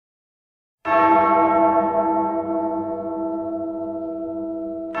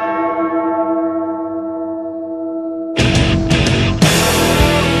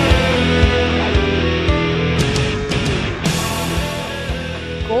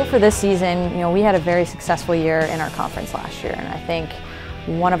goal for this season, we had a very successful year in our conference last year, and I think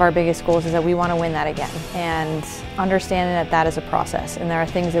one of our biggest goals is that we want to win that again, and understanding that that is a process, and there are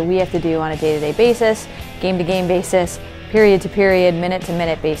things that we have to do on a day-to-day basis, game-to-game basis, period-to-period,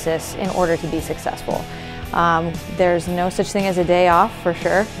 minute-to-minute basis in order to be successful. There's no such thing as a day off for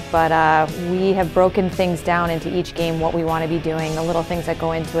sure, but we have broken things down into each game, what we want to be doing, the little things that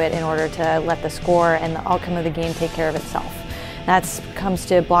go into it in order to let the score and the outcome of the game take care of itself. That comes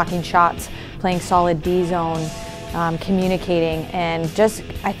to blocking shots, playing solid D zone, communicating, and just,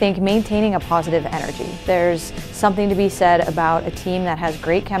 I think, maintaining a positive energy. There's something to be said about a team that has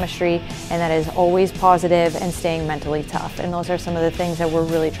great chemistry and that is always positive and staying mentally tough. And those are some of the things that we're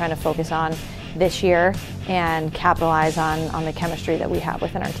really trying to focus on this year and capitalize on the chemistry that we have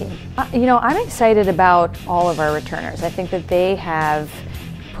within our team. I'm excited about all of our returners. I think that they have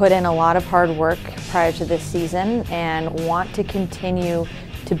put in a lot of hard work prior to this season and want to continue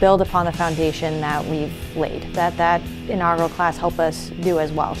to build upon the foundation that we've laid. That inaugural class helped us do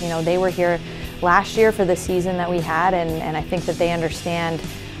as well. They were here last year for the season that we had, and I think that they understand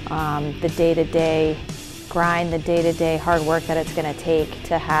the day-to-day grind, the day-to-day hard work that it's going to take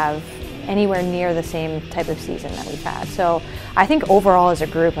to have anywhere near the same type of season that we've had. So I think overall as a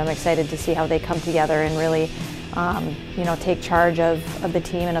group, I'm excited to see how they come together and really take charge of the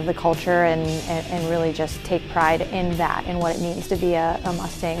team and of the culture and really just take pride in that and what it means to be a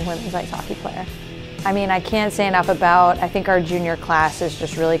Mustang women's ice hockey player. I can't say enough about, I think our junior class has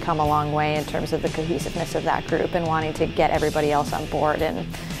just really come a long way in terms of the cohesiveness of that group and wanting to get everybody else on board. And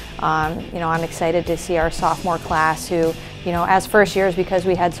I'm excited to see our sophomore class who, as first years, because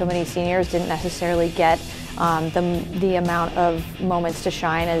we had so many seniors, didn't necessarily get the amount of moments to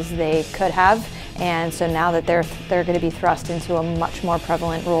shine as they could have. And so now that they're going to be thrust into a much more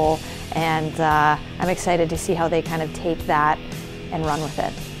prevalent role, and I'm excited to see how they kind of take that and run with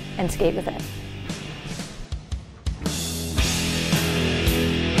it and skate with it.